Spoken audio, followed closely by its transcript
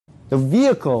The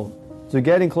vehicle to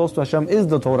getting close to Hashem is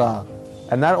the Torah.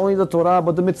 And not only the Torah,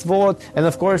 but the mitzvot. And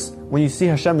of course, when you see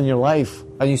Hashem in your life,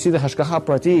 and you see the Hashgacha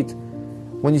Pratit,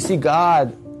 when you see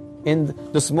God in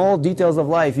the small details of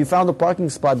life, you found a parking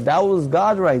spot, that was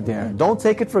God right there. Don't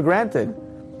take it for granted.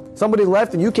 Somebody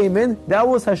left and you came in, that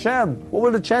was Hashem. What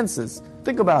were the chances?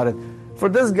 Think about it. For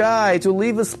this guy to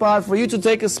leave a spot, for you to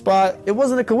take a spot, it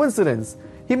wasn't a coincidence.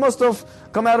 He must have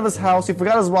come out of his house, he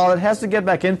forgot his wallet, has to get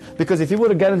back in, because if he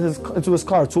would have gotten into his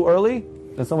car too early,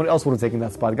 then somebody else would have taken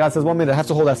that spot. God says, 1 minute, I have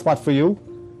to hold that spot for you.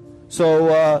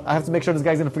 So I have to make sure this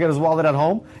guy's going to forget his wallet at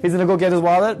home. He's going to go get his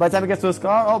wallet. By the time he gets to his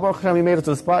car, oh, Baruch Hashem, he made it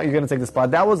to the spot. You're going to take the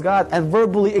spot. That was God. And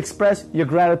verbally express your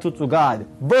gratitude to God.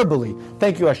 Verbally.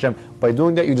 Thank you, Hashem. By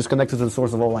doing that, you just connected to the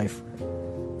source of all life.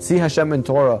 See Hashem in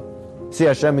Torah. See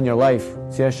Hashem in your life.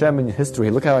 See Hashem in history.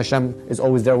 Look how Hashem is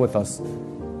always there with us.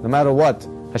 No matter what,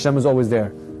 Hashem is always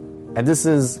there. And this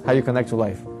is how you connect to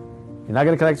life. You're not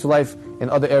going to connect to life in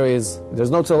other areas.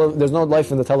 There's no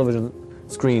life in the television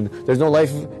screen. There's no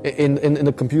life in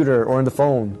the computer or in the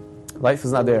phone. Life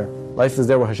is not there. Life is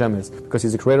there where Hashem is, because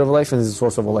He's the creator of life and He's the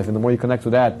source of all life. And the more you connect to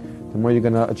that, the more you're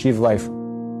going to achieve life.